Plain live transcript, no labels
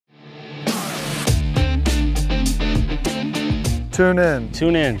Tune in.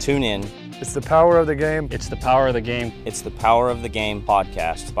 Tune in. Tune in. It's the power of the game. It's the power of the game. It's the Power of the Game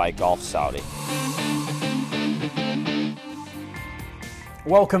podcast by Golf Saudi.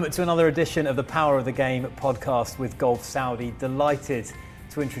 Welcome to another edition of the Power of the Game podcast with Golf Saudi. Delighted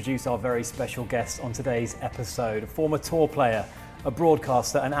to introduce our very special guest on today's episode. A former tour player, a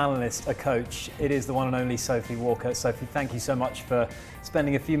broadcaster, an analyst, a coach. It is the one and only Sophie Walker. Sophie, thank you so much for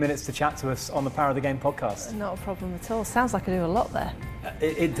spending a few minutes to chat to us on the Power of the Game podcast. Not a problem at all. Sounds like I do a lot there.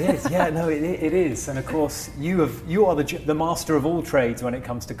 It is, yeah, no, it is. And of course, you are the master of all trades when it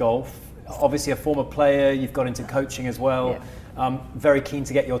comes to golf. Obviously a former player, you've got into coaching as well. Yeah. Very keen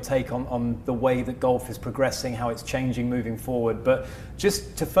to get your take on the way that golf is progressing, how it's changing moving forward. But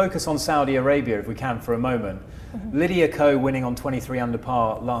just to focus on Saudi Arabia, if we can, for a moment. Lydia Ko winning on 23 under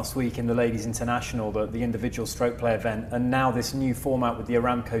par last week in the Ladies International, the individual stroke play event, and now this new format with the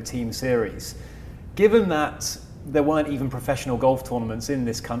Aramco Team Series. Given that there weren't even professional golf tournaments in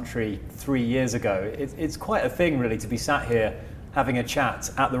this country 3 years ago, it's quite a thing really to be sat here having a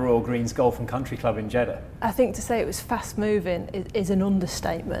chat at the Royal Greens Golf and Country Club in Jeddah. I think to say it was fast moving is an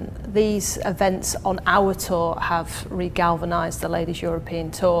understatement. These events on our tour have re-galvanised the Ladies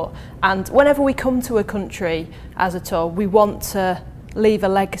European Tour, and whenever we come to a country as a tour, we want to leave a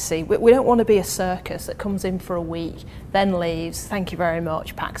legacy. We don't want to be a circus that comes in for a week, then leaves, thank you very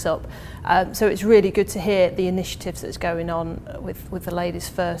much, packs up. So it's really good to hear the initiatives that's going on with the Ladies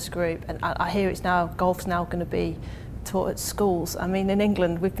First group, and I hear golf's now going to be taught at schools. I mean, in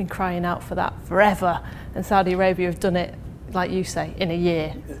England we've been crying out for that forever, and Saudi Arabia have done it, like you say, in a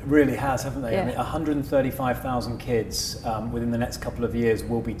year. It really has, haven't they? Yeah. I mean, 135,000 kids within the next couple of years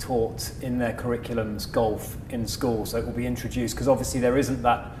will be taught in their curriculums golf in schools. So it will be introduced, because obviously there isn't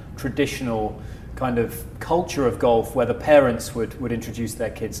that traditional kind of culture of golf where the parents would introduce their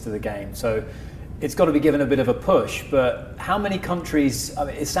kids to the game. So it's got to be given a bit of a push. But how many countries, I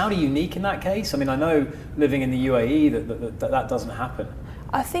mean, is Saudi unique in that case? I mean, I know living in the UAE that doesn't happen.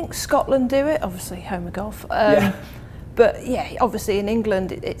 I think Scotland do it, obviously home of golf. Yeah. But yeah, obviously in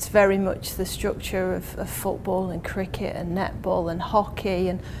England it's very much the structure of football and cricket and netball and hockey.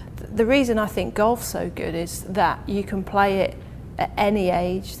 And the reason I think golf's so good is that you can play it at any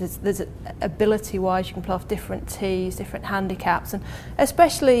age. There's ability-wise, you can play off different tees, different handicaps, and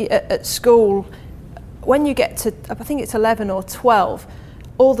especially at school, when you get to, I think it's 11 or 12,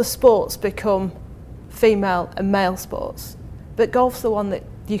 all the sports become female and male sports. But golf's the one that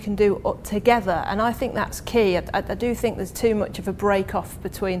you can do together, and I think that's key. I do think there's too much of a break-off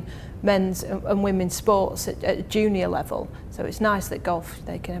between men's and women's sports at junior level. So it's nice that golf,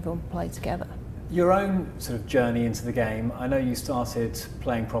 everyone play together. Your own sort of journey into the game, I know you started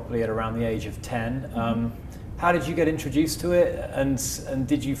playing properly at around the age of 10. How did you get introduced to it, and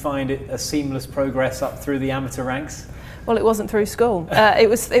did you find it a seamless progress up through the amateur ranks? Well, it wasn't through school. It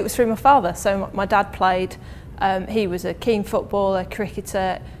was through my father. So my dad played. He was a keen footballer,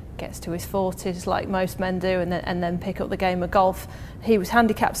 cricketer, gets to his 40s like most men do, and then pick up the game of golf. He was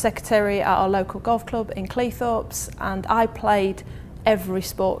handicap secretary at our local golf club in Cleethorpes, and I played every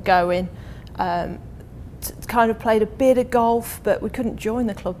sport going. Kind of played a bit of golf, but we couldn't join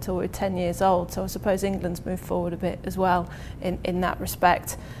the club till we were 10 years old, so I suppose England's moved forward a bit as well in that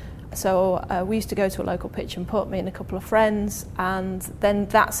respect. So we used to go to a local pitch and putt, me and a couple of friends, and then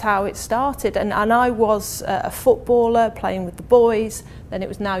that's how it started. And I was a footballer playing with the boys. Then it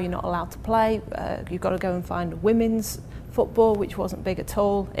was, now you're not allowed to play, you've got to go and find women's football, which wasn't big at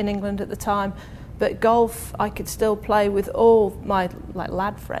all in England at the time. But golf, I could still play with all my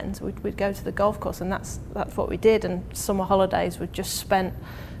lad friends. We'd go to the golf course, and that's what we did. And summer holidays were just spent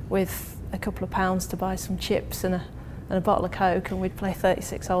with a couple of pounds to buy some chips and a bottle of Coke, and we'd play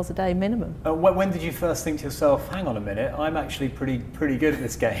 36 holes a day minimum. When did you first think to yourself, hang on a minute, I'm actually pretty good at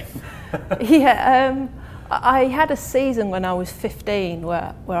this game? Yeah, I had a season when I was 15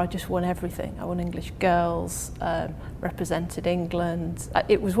 where I just won everything. I won English girls, represented England.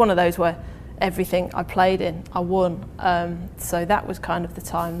 It was one of those where everything I played in, I won. So that was kind of the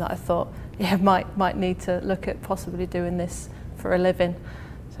time that I thought, yeah, might need to look at possibly doing this for a living.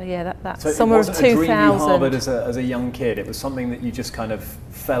 So yeah, that's so summer of 2000. It wasn't a dream you harboured as a young kid. It was something that you just kind of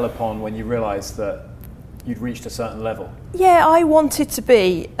fell upon when you realised that you'd reached a certain level. Yeah, I wanted to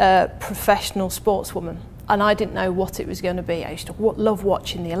be a professional sportswoman, and I didn't know what it was going to be. I used to love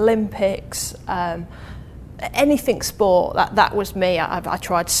watching the Olympics. Anything sport, that was me. I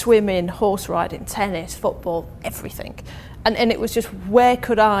tried swimming, horse riding, tennis, football, everything. And it was just, where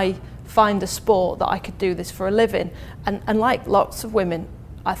could I find a sport that I could do this for a living? And like lots of women,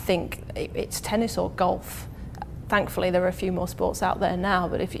 I think it's tennis or golf. Thankfully, there are a few more sports out there now,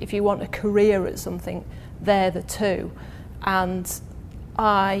 but if you want a career at something, they're the two. and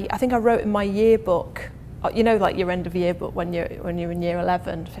I think I wrote in my yearbook, you know, like your end of yearbook when you're in year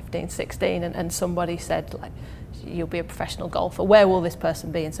 11, 15, 16, and somebody said, like, you'll be a professional golfer. Where will this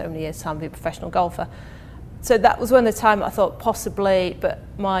person be in so many years' time, be a professional golfer? So that was one of the time I thought possibly, but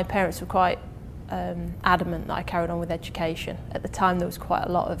my parents were quite adamant that I carried on with education. At the time there was quite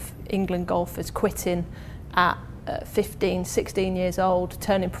a lot of England golfers quitting at 15, 16 years old,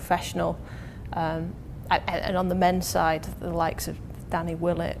 turning professional. And on the men's side, the likes of Danny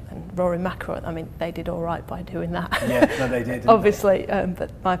Willett and Rory McIlroy, I mean, they did all right by doing that. Yeah, no, they did. Obviously,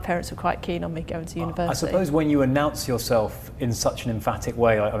 but my parents were quite keen on me going to university. I suppose when you announce yourself in such an emphatic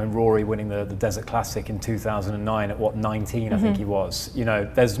way, like, I mean, Rory winning the Desert Classic in 2009 at 19, I think he was, you know,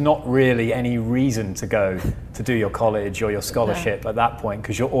 there's not really any reason to go to do your college or your scholarship at that point,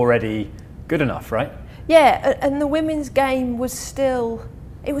 because you're already good enough, right? Yeah, and the women's game was still,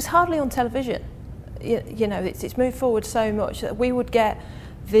 it was hardly on television. You know, it's moved forward so much that we would get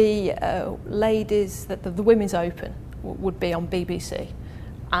the ladies, that the Women's Open would be on BBC,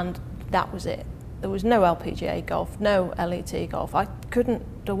 and that was it. There was no LPGA golf, no LET golf.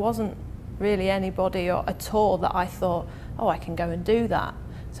 There wasn't really anybody or a tour that I thought, oh, I can go and do that.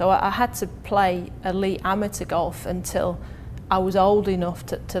 So I had to play elite amateur golf until I was old enough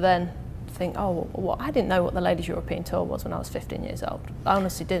to then think, oh, well, I didn't know what the Ladies European Tour was when I was 15 years old. I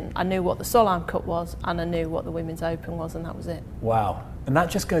honestly didn't. I knew what the Solheim Cup was, and I knew what the Women's Open was, and that was it. Wow. And that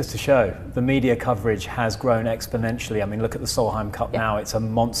just goes to show the media coverage has grown exponentially. I mean, look at the Solheim Cup now. It's a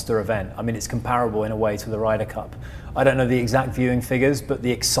monster event. I mean, it's comparable in a way to the Ryder Cup. I don't know the exact viewing figures, but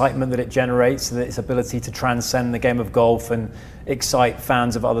the excitement that it generates, its ability to transcend the game of golf and excite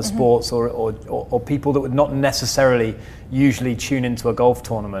fans of other sports or people that would not necessarily usually tune into a golf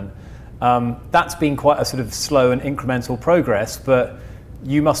tournament. That's been quite a sort of slow and incremental progress, but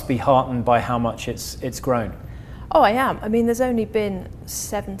you must be heartened by how much it's grown. Oh, I am. I mean, there's only been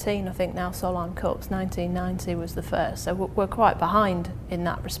 17, I think, now Solheim Cups. 1990 was the first, so we're quite behind in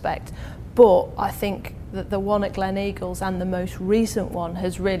that respect. But I think that the one at Glen Eagles and the most recent one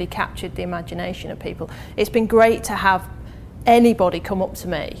has really captured the imagination of people. It's been great to have anybody come up to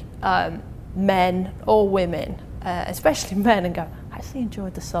me, men or women, especially men, and go, I actually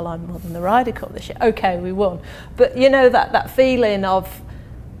enjoyed the Solheim more than the Ryder Cup this year. Okay, we won. But you know, that feeling of,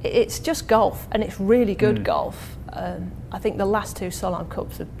 it's just golf, and it's really good golf. I think the last two Solheim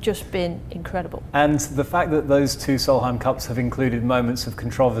Cups have just been incredible. And the fact that those two Solheim Cups have included moments of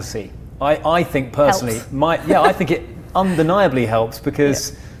controversy, I think personally, I think it undeniably helps,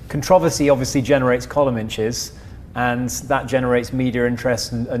 because controversy obviously generates column inches, and that generates media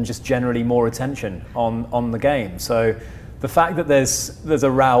interest and just generally more attention on the game. So the fact that there's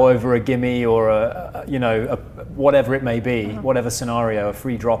a row over a gimme or whatever it may be, whatever scenario, a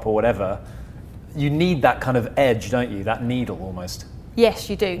free drop or whatever, you need that kind of edge, don't you? That needle almost. Yes,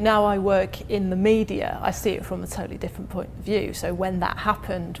 you do. Now I work in the media, I see it from a totally different point of view. So when that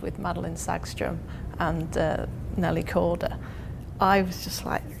happened with Madeline Sagstrom and Nelly Corder, I was just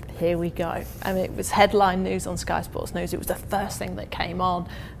like, here we go. I mean, it was headline news on Sky Sports News. It was the first thing that came on.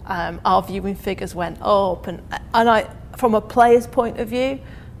 Our viewing figures went up, and I, from a player's point of view,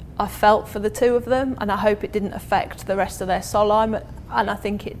 I felt for the two of them, and I hope it didn't affect the rest of their Solheim, and I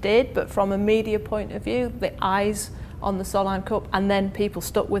think it did. But from a media point of view, the eyes on the Solheim Cup, and then people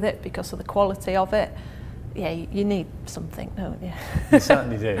stuck with it because of the quality of it. Yeah, you need something, don't you? You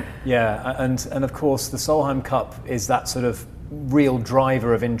certainly do. Yeah, and of course the Solheim Cup is that sort of real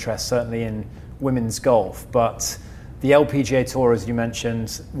driver of interest, certainly in women's golf. But the LPGA Tour, as you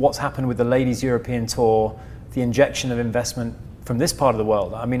mentioned, what's happened with the Ladies European Tour, the injection of investment from this part of the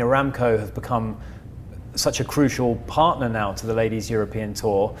world. I mean, Aramco has become such a crucial partner now to the Ladies European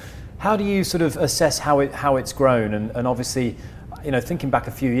Tour. How do you sort of assess how it's grown? And obviously, you know, thinking back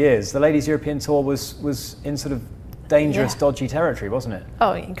a few years, the Ladies European Tour was in sort of dangerous, dodgy territory, wasn't it?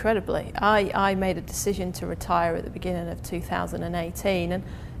 Oh, incredibly. I made a decision to retire at the beginning of 2018, and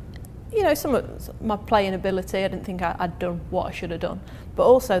you know, some of my playing ability, I didn't think I'd done what I should have done, but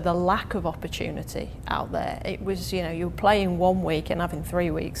also the lack of opportunity out there. It was, you know, you were playing 1 week and having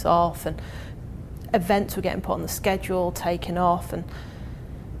 3 weeks off, and events were getting put on the schedule, taken off,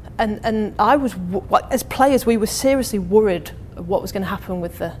 and I was, as players, we were seriously worried what was going to happen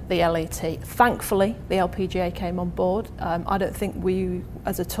with the LET. Thankfully, the LPGA came on board. I don't think we,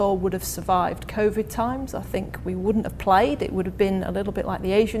 as a tour, would have survived COVID times. I think we wouldn't have played. It would have been a little bit like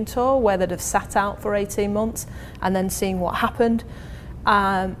the Asian Tour, where they'd have sat out for 18 months and then seen what happened.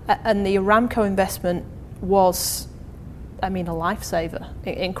 And the Aramco investment was, I mean, a lifesaver,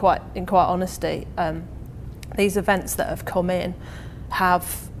 in quite honesty. These events that have come in,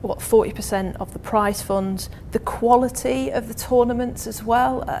 have 40% of the prize funds, the quality of the tournaments as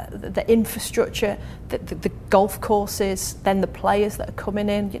well, the infrastructure, the golf courses, then the players that are coming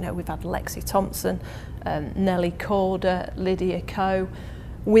in. You know, we've had Lexi Thompson, Nelly Corder, Lydia Ko.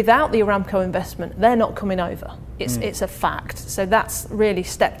 Without the Aramco investment, they're not coming over. It's a fact. So that's really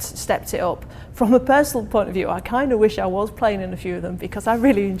stepped it up. From a personal point of view, I kind of wish I was playing in a few of them because I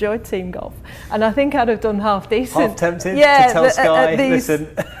really enjoyed team golf, and I think I'd have done half decent. Half tempted to tell Sky,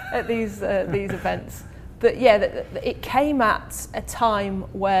 listen. At these events. But yeah, it came at a time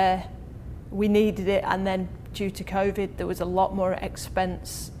where we needed it, and then due to COVID, there was a lot more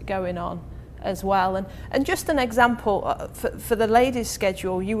expense going on as well. And just an example, for the ladies'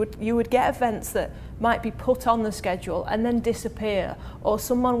 schedule, you would get events that might be put on the schedule and then disappear, or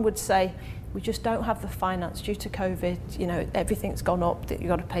someone would say, we just don't have the finance due to COVID, you know, everything's gone up, that you've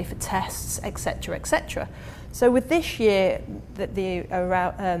got to pay for tests, etc., etc. So with this year, the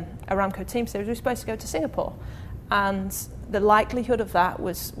Aramco Team Series, we were supposed to go to Singapore, and the likelihood of that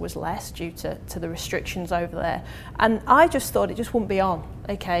was less due to the restrictions over there. And I just thought it just wouldn't be on.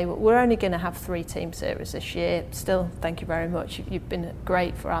 Okay, we're only going to have 3 team series this year. Still, thank you very much. You've been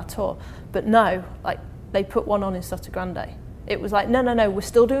great for our tour. But no, like they put one on in Soto Grande. It was like, no, we're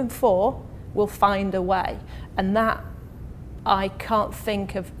still doing 4. We'll find a way. And that, I can't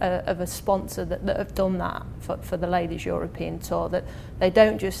think of a sponsor that have done that for the Ladies European Tour, that they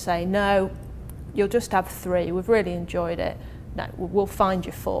don't just say, no, you'll just have 3, we've really enjoyed it. No, we'll find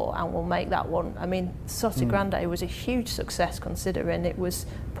you 4 and we'll make that one. I mean, Soto Grande was a huge success considering it was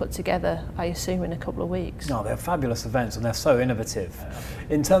put together, I assume, in a couple of weeks. No, they're fabulous events and they're so innovative.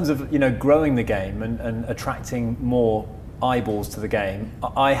 In terms of, you know, growing the game and attracting more eyeballs to the game,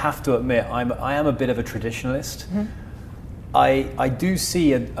 I have to admit I am a bit of a traditionalist. I do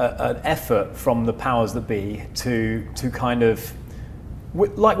see an effort from the powers that be to kind of,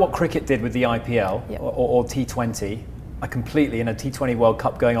 like what cricket did with the IPL or T20. I completely, in a T20 World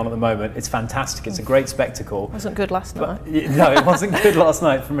Cup going on at the moment, it's fantastic. It's a great spectacle. It wasn't good last night. No, it wasn't good last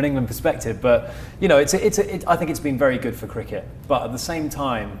night from an England perspective. But you know, I think it's been very good for cricket. But at the same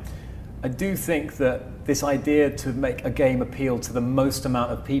time, I do think that this idea to make a game appeal to the most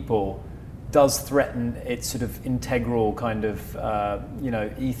amount of people does threaten its sort of integral kind of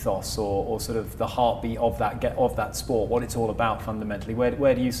ethos or sort of the heartbeat of that sport, what it's all about fundamentally.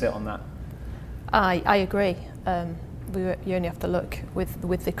 Where do you sit on that? I agree. You only have to look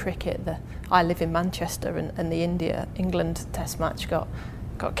with the cricket. I live in Manchester, and the England Test match got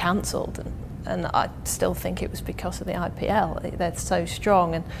cancelled, and I still think it was because of the IPL. They're so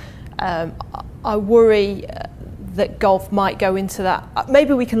strong, and I worry that golf might go into that.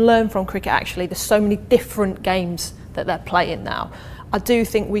 Maybe we can learn from cricket. Actually, there's so many different games that they're playing now. I do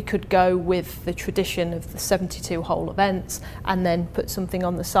think we could go with the tradition of the 72 hole events and then put something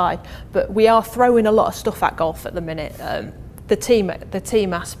on the side. But we are throwing a lot of stuff at golf at the minute. The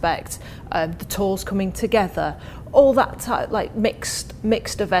team aspect, the tours coming together, all that type, like mixed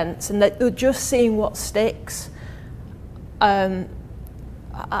events, and they're just seeing what sticks.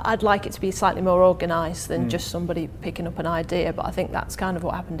 I'd like it to be slightly more organised than just somebody picking up an idea, but I think that's kind of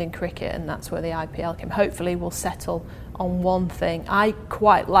what happened in cricket, and that's where the IPL came. Hopefully we'll settle on one thing. I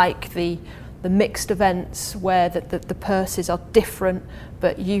quite like the mixed events where the purses are different,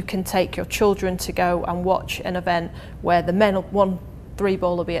 but you can take your children to go and watch an event where the men one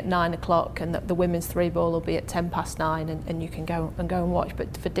 3-ball will be at 9 o'clock and the women's 3-ball will be at 9:10, and you can go and watch,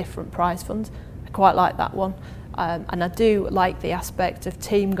 but for different prize funds. I quite like that one. And I do like the aspect of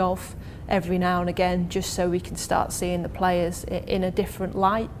team golf every now and again, just so we can start seeing the players in a different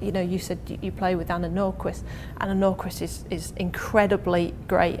light. You know, you said you play with Anna Norquist. Anna Norquist is incredibly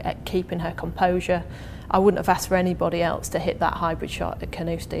great at keeping her composure. I wouldn't have asked for anybody else to hit that hybrid shot at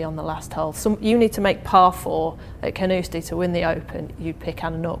Carnoustie on the last hole. You need to make par 4 at Carnoustie to win the Open. You'd pick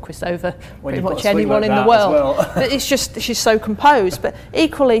Anna Norquist over pretty much anyone in the world. Well. But it's just, she's so composed. But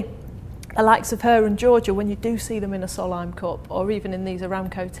equally, the likes of her and Georgia, when you do see them in a Solheim Cup or even in these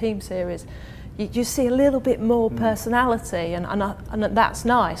Aramco Team Series, you see a little bit more personality, and that's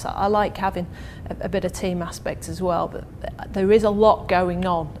nice. I like having a bit of team aspect as well, but there is a lot going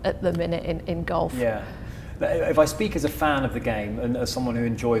on at the minute in golf. Yeah. If I speak as a fan of the game and as someone who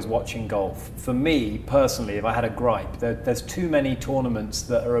enjoys watching golf, for me personally, if I had a gripe, there's too many tournaments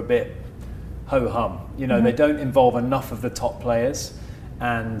that are a bit ho-hum. You know, they don't involve enough of the top players.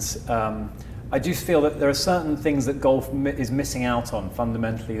 And I do feel that there are certain things that golf is missing out on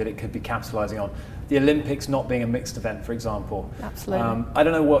fundamentally that it could be capitalising on. The Olympics not being a mixed event, for example. Absolutely. I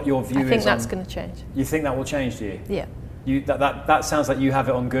don't know what your view is. I think that's going to change. You think that will change, do you? Yeah. That sounds like you have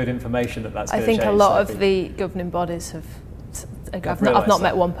it on good information that's going to change. I think a lot of the governing bodies have I've not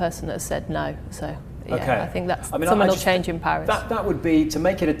met one person that said no. So yeah, okay. I think that's something will change in Paris. That would be, to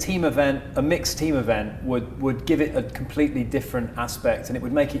make it a team event, a mixed team event, would give it a completely different aspect, and it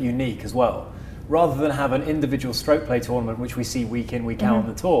would make it unique as well. Rather than have an individual stroke play tournament, which we see week in, week out on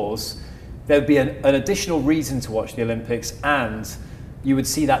the tours, there'd be an additional reason to watch the Olympics, and you would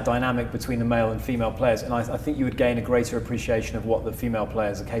see that dynamic between the male and female players, and I think you would gain a greater appreciation of what the female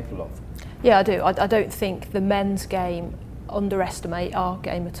players are capable of. Yeah, I do. I don't think the men's game underestimate our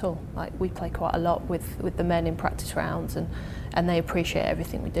game at all. Like, we play quite a lot with the men in practice rounds, and they appreciate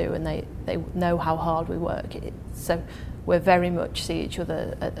everything we do, and they know how hard we work. So we very much see each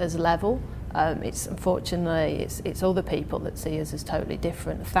other as level. It's unfortunately it's other people that see us as totally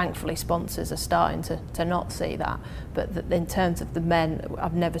different. Thankfully, sponsors are starting to not see that. But in terms of the men,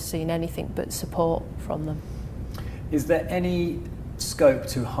 I've never seen anything but support from them. Is there any scope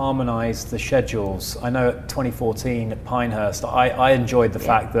to harmonise the schedules? I know at 2014 at Pinehurst, I enjoyed the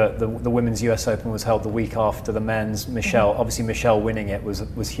fact that the Women's US Open was held the week after the men's. Obviously Michelle winning it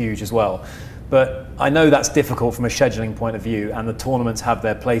was huge as well. But I know that's difficult from a scheduling point of view, and the tournaments have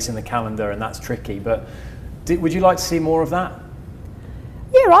their place in the calendar, and that's tricky. But would you like to see more of that?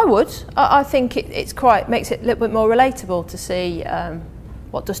 Yeah, I would. I think it's makes it a little bit more relatable to see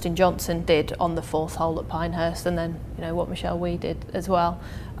what Dustin Johnson did on the fourth hole at Pinehurst, and then what Michelle Wee did as well.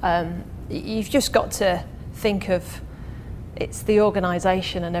 You've just got to think of it's the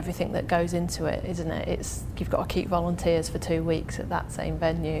organisation and everything that goes into it, isn't it? You've got to keep volunteers for 2 weeks at that same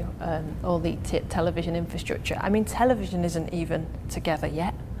venue, all the television infrastructure. I mean, television isn't even together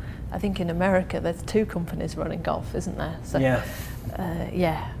yet. I think in America there's 2 companies running golf, isn't there? So,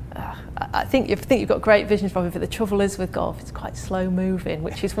 I think you've got great visions probably, but the trouble is with golf, it's quite slow moving,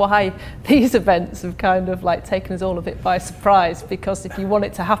 which is why these events have kind of like taken us all a bit by surprise, because if you want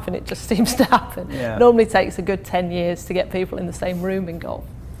it to happen, it just seems to happen. Yeah. Normally takes a good 10 years to get people in the same room in golf.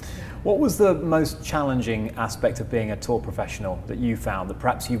 What was the most challenging aspect of being a tour professional that you found that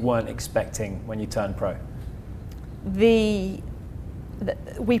perhaps you weren't expecting when you turned pro? We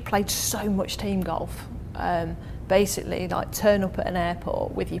played so much team golf. Basically, like, turn up at an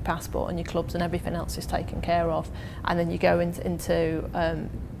airport with your passport and your clubs and everything else is taken care of, and then you go into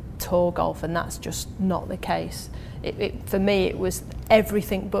tour golf, and that's just not the case. For me, it was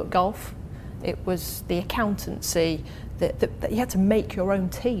everything but golf. It was the accountancy, that you had to make your own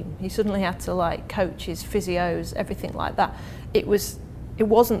team. You suddenly had to, like, coaches, physios, everything like that. It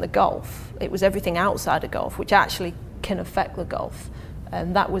wasn't the golf. It was everything outside of golf, which actually can affect the golf.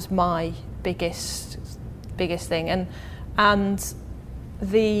 And that was my biggest thing, and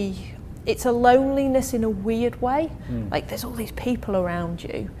it's a loneliness in a weird way. Like, there's all these people around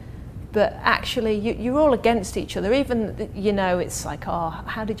you, but actually you're all against each other. Even it's like, oh,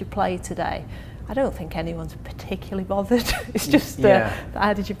 how did you play today? I don't think anyone's particularly bothered. It's just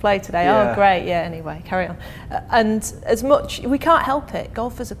how did you play today? Oh, great, anyway, carry on. And as much, we can't help it.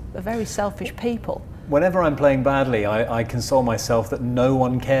 Golfers are very selfish people. Whenever I'm playing badly, I console myself that no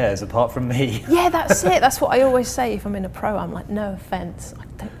one cares apart from me. Yeah, that's it. That's what I always say if I'm in a pro. I'm like, no offence,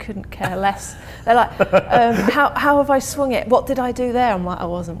 I couldn't care less. They're like, how have I swung it? What did I do there? I'm like, I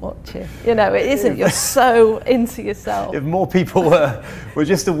wasn't watching. It isn't. You're so into yourself. If more people were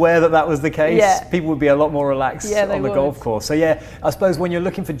just aware that was the case, people would be a lot more relaxed on the golf course. So I suppose when you're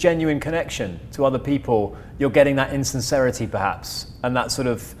looking for genuine connection to other people, you're getting that insincerity perhaps, and that sort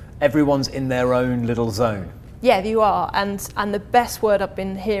of everyone's in their own little zone. Yeah, you are, and the best word I've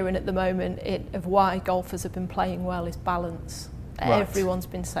been hearing at the moment of why golfers have been playing well is balance. Right. Everyone's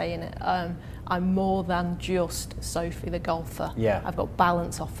been saying it. I'm more than just Sophie the golfer. Yeah. I've got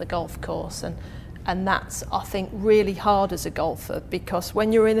balance off the golf course, and that's, I think, really hard as a golfer, because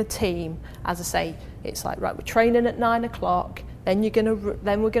when you're in a team, as I say, it's like, right, we're training at 9 o'clock. Then we're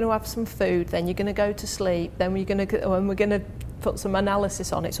going to have some food. Then you're going to go to sleep. Then we're going to put some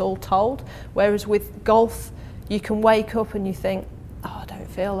analysis on. It's all told. Whereas with golf, you can wake up and you think, oh, I don't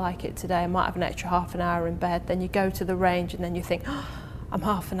feel like it today. I might have an extra half an hour in bed. Then you go to the range and then you think, oh, I'm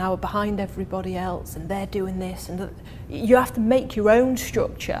half an hour behind everybody else, and they're doing this, and you have to make your own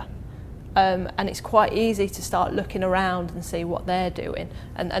structure. And it's quite easy to start looking around and see what they're doing.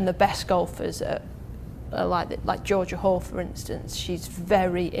 And the best golfers are like Georgia Hall, for instance. She's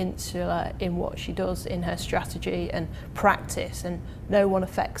very insular in what she does in her strategy and practice, and no one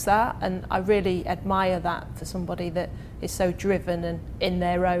affects that. And I really admire that for somebody that is so driven and in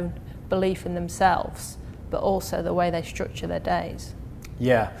their own belief in themselves, but also the way they structure their days.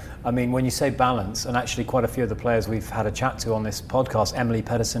 Yeah, I mean, when you say balance, and actually quite a few of the players we've had a chat to on this podcast, Emily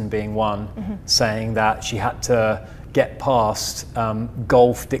Pedersen being one, saying that she had to get past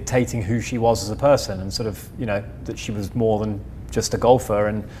golf dictating who she was as a person, and sort of, that she was more than just a golfer,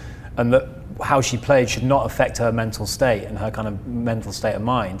 and that how she played should not affect her mental state and her kind of mental state of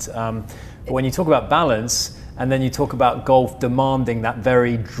mind. But when you talk about balance, and then you talk about golf demanding that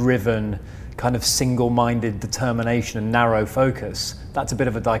very driven, kind of single-minded determination and narrow focus, that's a bit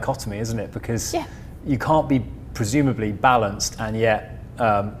of a dichotomy, isn't it? Because you can't be presumably balanced and yet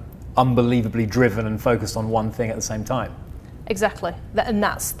unbelievably driven and focused on one thing at the same time. Exactly, and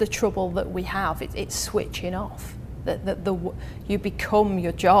that's the trouble that we have. It's switching off. You become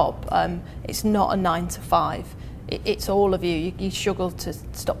your job. It's not a 9 to 5. It's all of you. You struggle to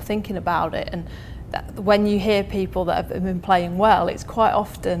stop thinking about it. And when you hear people that have been playing well, it's quite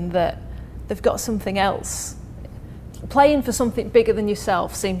often that they've got something else. Playing for something bigger than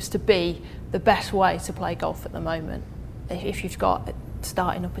yourself seems to be the best way to play golf at the moment. If you've got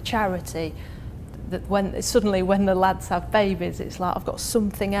starting up a charity, that when the lads have babies, it's like I've got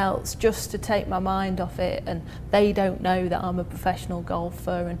something else just to take my mind off it, and they don't know that I'm a professional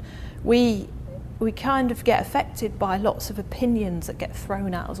golfer. And we kind of get affected by lots of opinions that get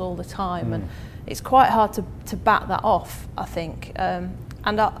thrown at us all the time, and it's quite hard to bat that off, I think.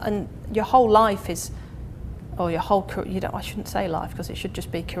 And your whole life is, or your whole career, I shouldn't say life because it should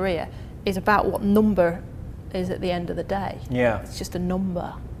just be career, is about what number is at the end of the day. Yeah, it's just a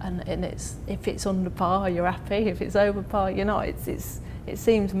number. And it's, if it's under par, you're happy. If it's over par, you're not. It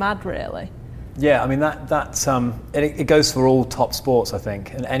seems mad, really. Yeah, I mean it goes for all top sports, I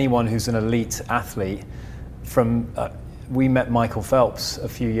think, and anyone who's an elite athlete. We met Michael Phelps a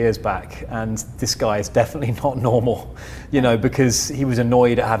few years back, and this guy is definitely not normal, because he was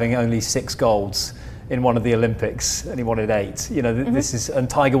annoyed at having only 6 golds in one of the Olympics, and he wanted 8. This is, and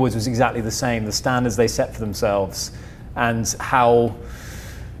Tiger Woods was exactly the same. The standards they set for themselves, and how,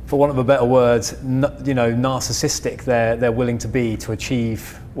 for want of a better word, narcissistic they're willing to be to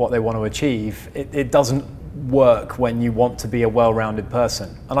achieve what they want to achieve. It doesn't work when you want to be a well-rounded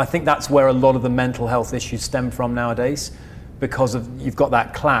person. And I think that's where a lot of the mental health issues stem from nowadays, because you've got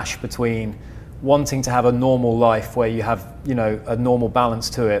that clash between wanting to have a normal life where you have, a normal balance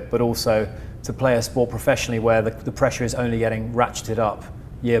to it, but also to play a sport professionally where the pressure is only getting ratcheted up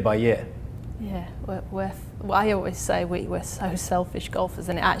year by year. Yeah, I always say we're so selfish golfers,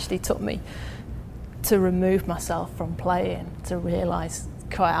 and it actually took me to remove myself from playing to realise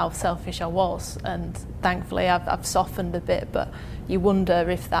quite how selfish I was, and thankfully I've softened a bit, but you wonder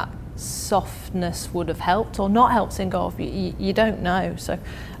if that softness would have helped or not helped in golf. You don't know. So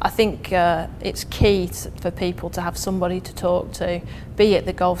I think it's key for people to have somebody to talk to, be it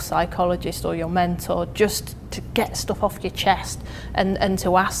the golf psychologist or your mentor, just to get stuff off your chest and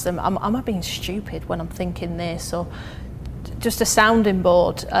to ask them, am I being stupid when I'm thinking this, or just a sounding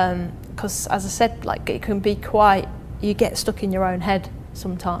board, because as I said, it can be you get stuck in your own head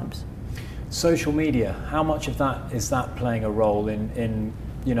sometimes. Social media, how much of that is that playing a role in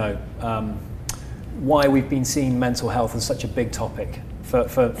why we've been seeing mental health as such a big topic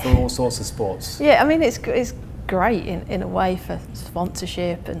for all sorts of sports? Yeah, I mean it's great in a way for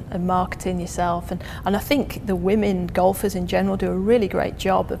sponsorship and marketing yourself, and I think the women golfers in general do a really great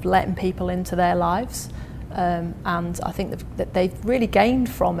job of letting people into their lives, and I think that they've really gained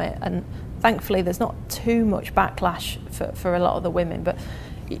from it, and thankfully there's not too much backlash for a lot of the women, but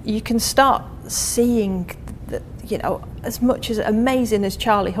you can start seeing that, as much as amazing as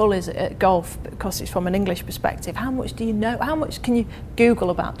Charlie Hull is at golf, because it's from an English perspective, how much do you know? How much can you Google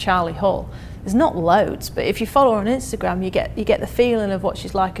about Charlie Hull? There's not loads, but if you follow her on Instagram, you get the feeling of what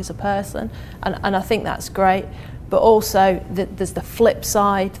she's like as a person, and I think that's great. But also there's the flip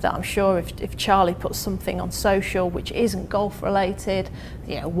side that I'm sure if Charlie puts something on social which isn't golf related,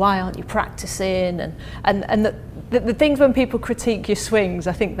 why aren't you practicing? And the things when people critique your swings,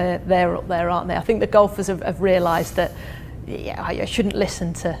 I think they're up there, aren't they? I think the golfers have realised that I shouldn't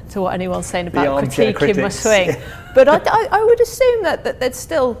listen to what anyone's saying about critiquing my swing. But I would assume that there's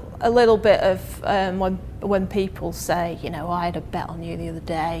still a little bit of when people say, I had a bet on you the other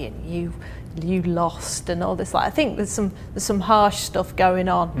day and you lost and all this. I think there's some harsh stuff going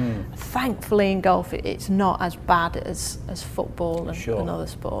on. Thankfully in golf it's not as bad as football and other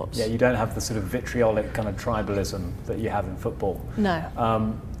sports. Yeah, you don't have the sort of vitriolic kind of tribalism that you have in football.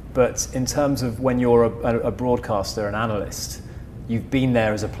 No. But in terms of when you're a broadcaster, an analyst, you've been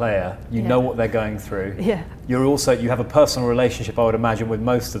there as a player, you know what they're going through. Yeah. You have a personal relationship, I would imagine, with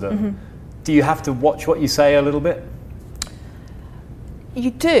most of them. Mm-hmm. Do you have to watch what you say a little bit?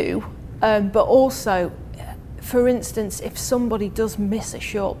 You do, but also, for instance, if somebody does miss a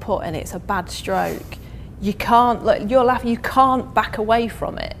short putt and it's a bad stroke, you can't you can't back away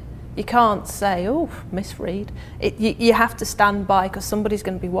from it. You can't say, "Oh, misread." You have to stand by, because somebody's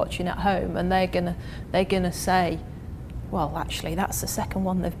going to be watching at home, and they're gonna say, well, actually, that's the second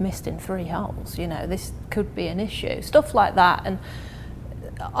one they've missed in 3 holes. You know, this could be an issue. Stuff like that. And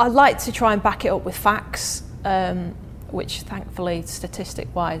I like to try and back it up with facts, which thankfully,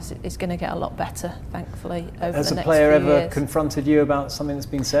 statistic-wise, is going to get a lot better, thankfully, over the next few years. Has a player ever confronted you about something that's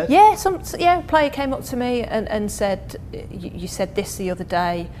been said? Yeah, a player came up to me and said, you said this the other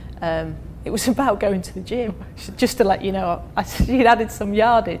day. It was about going to the gym. Just to let you know, she'd added some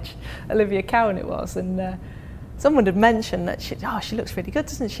yardage, Olivia Cowan it was, and someone had mentioned that she looks really good,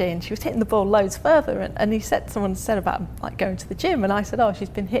 doesn't she? And she was hitting the ball loads further. And someone said about like going to the gym, and I said, she's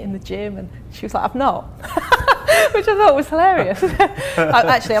been hitting the gym, and she was like, I've not, which I thought was hilarious.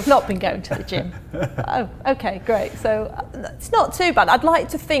 I've not been going to the gym. Oh, okay, great. So it's not too bad. I'd like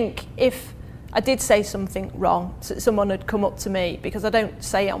to think if I did say something wrong, someone had come up to me, because I don't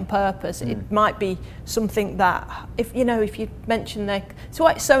say it on purpose. It might be something that, if you mention it's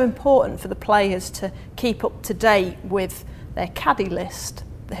why it's so important for the players to keep up to date with their caddy list,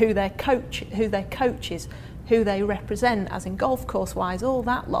 who their coach is, who they represent, as in golf course wise, all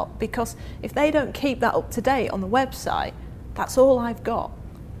that lot. Because if they don't keep that up to date on the website, that's all I've got.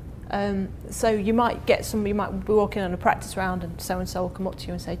 So you might be walking on a practice round and so will come up to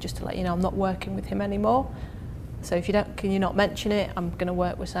you and say, just to let you know, I'm not working with him anymore. So can you not mention it? I'm going to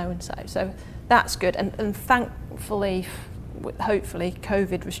work with so and so. So that's good. And thankfully, hopefully,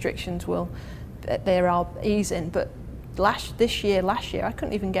 COVID restrictions they are easing. But last year, I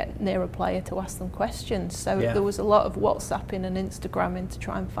couldn't even get near a player to ask them questions. So there was a lot of WhatsApping and Instagramming to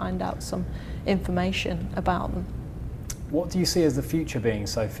try and find out some information about them. What do you see as the future being,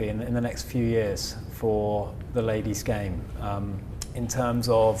 Sophie, in the next few years for the ladies' game? In terms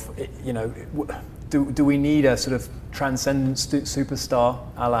of, do we need a sort of transcendent superstar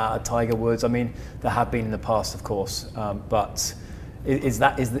a la Tiger Woods? I mean, there have been in the past, of course, but is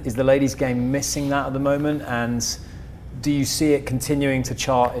the ladies' game missing that at the moment? And do you see it continuing to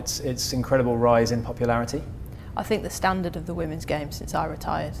chart its incredible rise in popularity? I think the standard of the women's game since I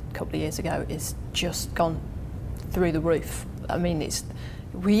retired a couple of years ago is just gone through the roof. I mean,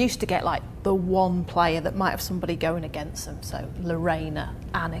 we used to get like the one player that might have somebody going against them, so Lorena,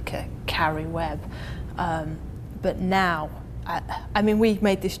 Annika, Carrie Webb, but now, I mean, we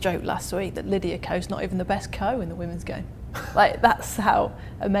made this joke last week that Lydia Ko's not even the best co in the women's game. Like, that's how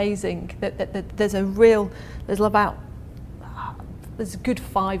amazing that there's a good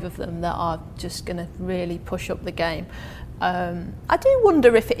 5 of them that are just going to really push up the game. I do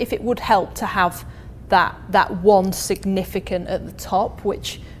wonder if it would help to have that one significant at the top,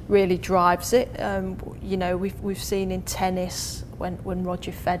 which really drives it. We've seen in tennis when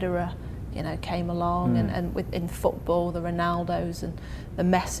Roger Federer, came along, and in football, the Ronaldos and the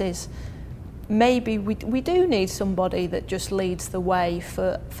Messis. Maybe we do need somebody that just leads the way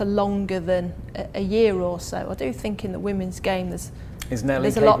for longer than a year or so. I do think in the women's game there's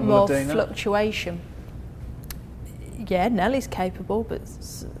a lot more fluctuation. Yeah, Nellie's capable, but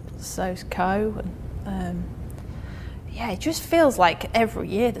so's Co. It just feels like every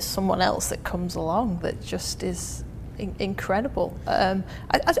year there's someone else that comes along that just is incredible.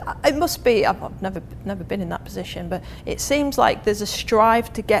 It must be, I've never been in that position, but it seems like there's a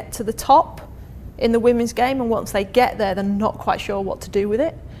strive to get to the top in the women's game, and once they get there, they're not quite sure what to do with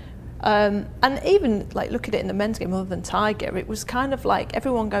it. And even like look at it in the men's game, other than Tiger, it was kind of like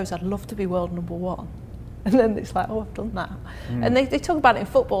everyone goes, I'd love to be world number 1. And then it's like, I've done that. And they talk about it in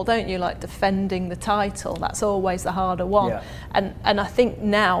football, don't you? Like defending the title, that's always the harder one. Yeah. And I think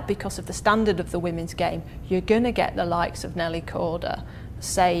now, because of the standard of the women's game, you're going to get the likes of Nelly Corder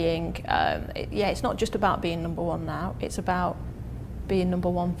saying, it's not just about being number 1 now, it's about being number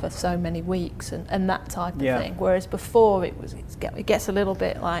 1 for so many weeks and that type of thing. Whereas before it gets a little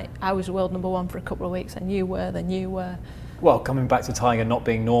bit like, I was world number 1 for a couple of weeks and you were. Well, coming back to Tiger not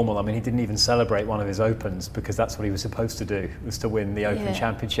being normal, I mean, he didn't even celebrate one of his Opens because that's what he was supposed to do, was to win the Open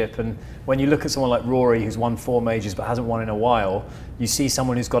Championship. And when you look at someone like Rory, who's won 4 majors but hasn't won in a while, you see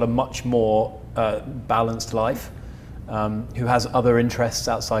someone who's got a much more balanced life, who has other interests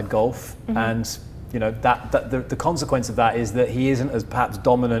outside golf. And the consequence of that is that he isn't as perhaps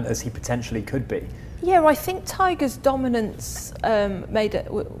dominant as he potentially could be. Yeah, I think Tiger's dominance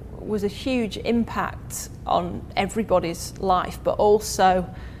was a huge impact on everybody's life, but also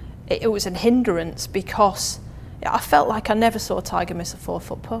it was a hindrance because I felt like I never saw Tiger miss a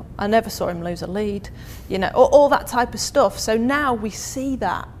 4-foot putt. I never saw him lose a lead, all that type of stuff. So now we see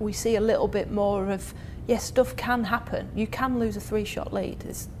that. We see a little bit more of, stuff can happen. You can lose a 3-shot lead.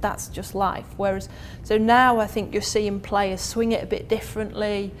 That's just life. So now I think you're seeing players swing it a bit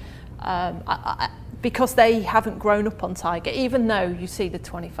differently. Because they haven't grown up on Tiger, even though you see the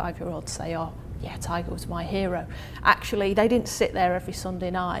 25-year-olds say, yeah, Tiger was my hero. Actually, they didn't sit there every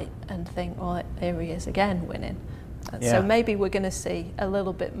Sunday night and think, well, here he is again winning. So maybe we're going to see a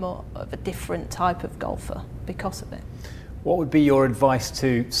little bit more of a different type of golfer because of it. What would be your advice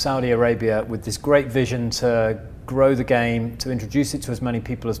to Saudi Arabia with this great vision to grow the game, to introduce it to as many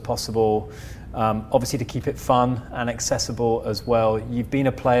people as possible, obviously to keep it fun and accessible as well? You've been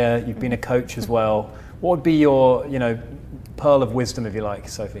a player, you've been a coach as well. What would be your, pearl of wisdom, if you like,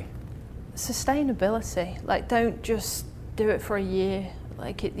 Sophie? Sustainability. Like, don't just do it for a year.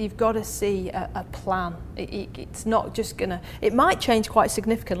 Like, you've got to see a plan. It's not just going to... It might change quite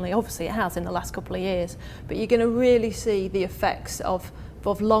significantly, obviously it has in the last couple of years, but you're going to really see the effects of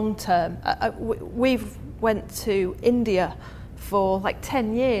long term. We've went to India for like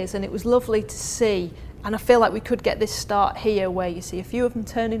 10 years and it was lovely to see, and I feel like we could get this start here where you see a few of them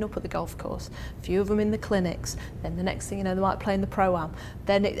turning up at the golf course, a few of them in the clinics, then the next thing you know they might play in the Pro-Am,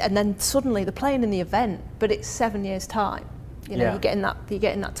 and then suddenly they're playing in the event, but it's 7 years time. You're getting that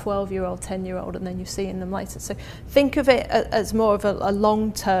 12-year-old, 10-year-old, and then you're seeing them later. So think of it as more of a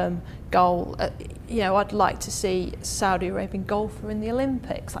long-term goal. I'd like to see Saudi Arabian golfer in the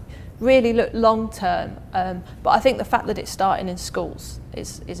Olympics. Like, really look long-term. But I think the fact that it's starting in schools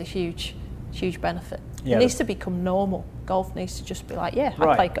is a huge benefit. Yeah, it needs to become normal. Golf needs to just be like,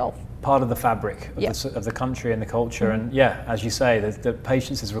 I play golf. Part of the fabric of the country and the culture. And as you say, the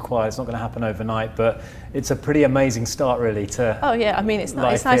patience is required. It's not going to happen overnight, but it's a pretty amazing start really to... Oh yeah, I mean it's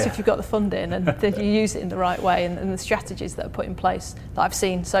nice if you've got the funding and that you use it in the right way, and the strategies that are put in place that I've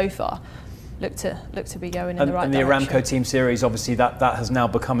seen so far look to be going in the right direction. And the Aramco Team Series, obviously that has now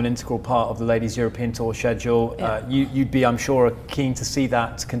become an integral part of the Ladies European Tour schedule. Yeah. You'd be, I'm sure, keen to see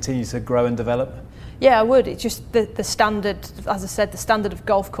that continue to grow and develop? Yeah, I would. It's just the standard, as I said, the standard of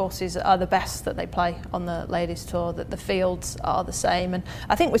golf courses are the best that they play on the Ladies Tour, that the fields are the same. And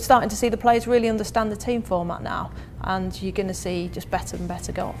I think we're starting to see the players really understand the team format now, and you're going to see just better and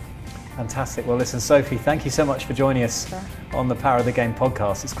better golf. Fantastic. Well, listen, Sophie, thank you so much for joining us on the Power of the Game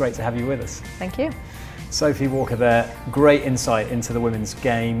podcast. It's great to have you with us. Thank you. Sophie Walker there, great insight into the women's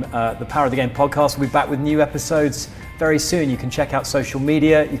game. The Power of the Game podcast will be back with new episodes very soon. You can check out social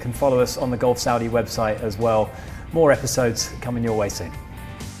media. You can follow us on the Golf Saudi website as well. More episodes coming your way soon.